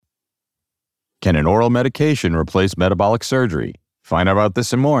Can an oral medication replace metabolic surgery? Find out about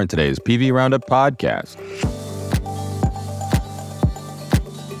this and more in today's PV Roundup podcast.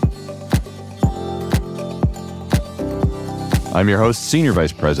 I'm your host, Senior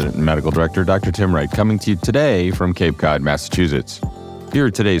Vice President and Medical Director, Dr. Tim Wright, coming to you today from Cape Cod, Massachusetts. Here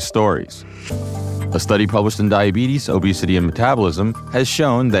are today's stories. A study published in Diabetes, Obesity, and Metabolism has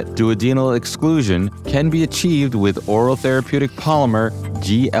shown that duodenal exclusion can be achieved with oral therapeutic polymer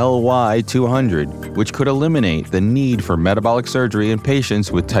GLY-200, which could eliminate the need for metabolic surgery in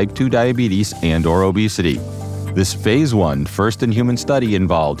patients with type 2 diabetes and/or obesity. This Phase 1 first-in-human study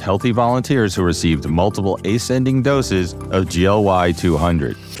involved healthy volunteers who received multiple ascending doses of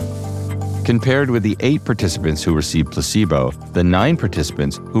GLY-200. Compared with the 8 participants who received placebo, the 9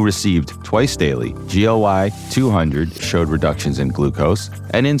 participants who received twice-daily GLY-200 showed reductions in glucose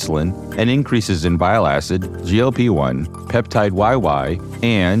and insulin and increases in bile acid, GLP-1, peptide YY,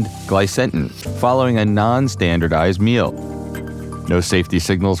 and glycemic following a non-standardized meal. No safety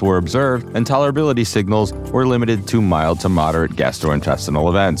signals were observed, and tolerability signals were limited to mild to moderate gastrointestinal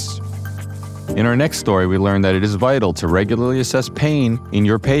events. In our next story, we learned that it is vital to regularly assess pain in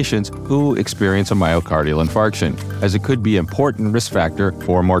your patients who experience a myocardial infarction, as it could be an important risk factor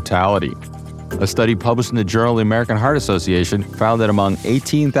for mortality. A study published in the Journal of the American Heart Association found that among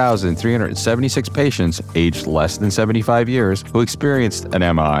 18,376 patients aged less than 75 years who experienced an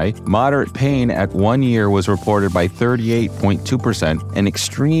MI, moderate pain at 1 year was reported by 38.2%, and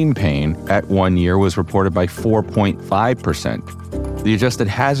extreme pain at 1 year was reported by 4.5%. The adjusted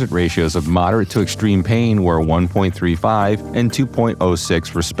hazard ratios of moderate to extreme pain were 1.35 and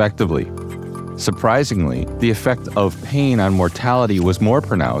 2.06 respectively. Surprisingly, the effect of pain on mortality was more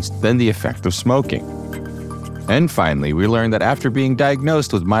pronounced than the effect of smoking. And finally, we learned that after being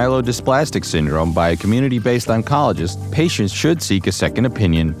diagnosed with myelodysplastic syndrome by a community-based oncologist, patients should seek a second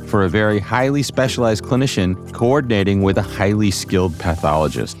opinion for a very highly specialized clinician coordinating with a highly skilled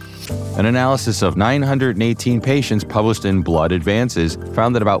pathologist. An analysis of 918 patients published in Blood Advances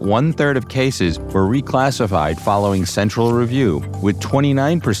found that about 1/3 of cases were reclassified following central review, with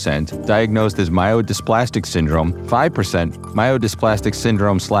 29% diagnosed as myelodysplastic syndrome, 5% myelodysplastic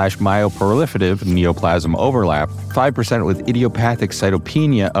syndrome/myeloproliferative neoplasm overlap, 5% with idiopathic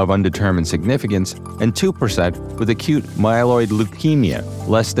cytopenia of undetermined significance, and 2% with acute myeloid leukemia,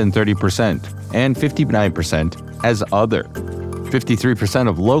 less than 30%, and 59% as other. 53%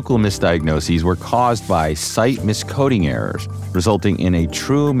 of local misdiagnoses were caused by site miscoding errors, resulting in a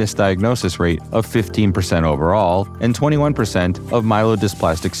true misdiagnosis rate of 15% overall and 21% of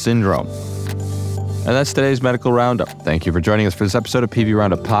myelodysplastic syndrome. And that's today's Medical Roundup. Thank you for joining us for this episode of PV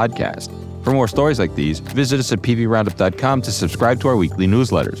Roundup Podcast. For more stories like these, visit us at pvroundup.com to subscribe to our weekly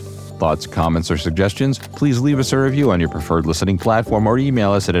newsletters. Thoughts, comments, or suggestions, please leave us a review on your preferred listening platform or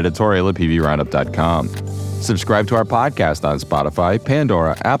email us at editorial@pvroundup.com. Subscribe to our podcast on Spotify,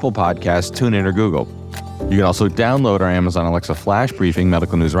 Pandora, Apple Podcasts, TuneIn, or Google. You can also download our Amazon Alexa Flash Briefing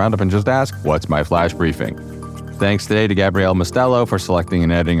Medical News Roundup and just ask, "What's my Flash Briefing?" Thanks today to Gabrielle Mostello for selecting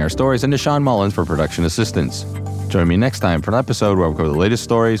and editing our stories, and to Sean Mullins for production assistance. Join me next time for an episode where we'll cover the latest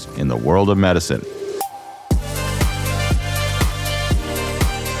stories in the world of medicine.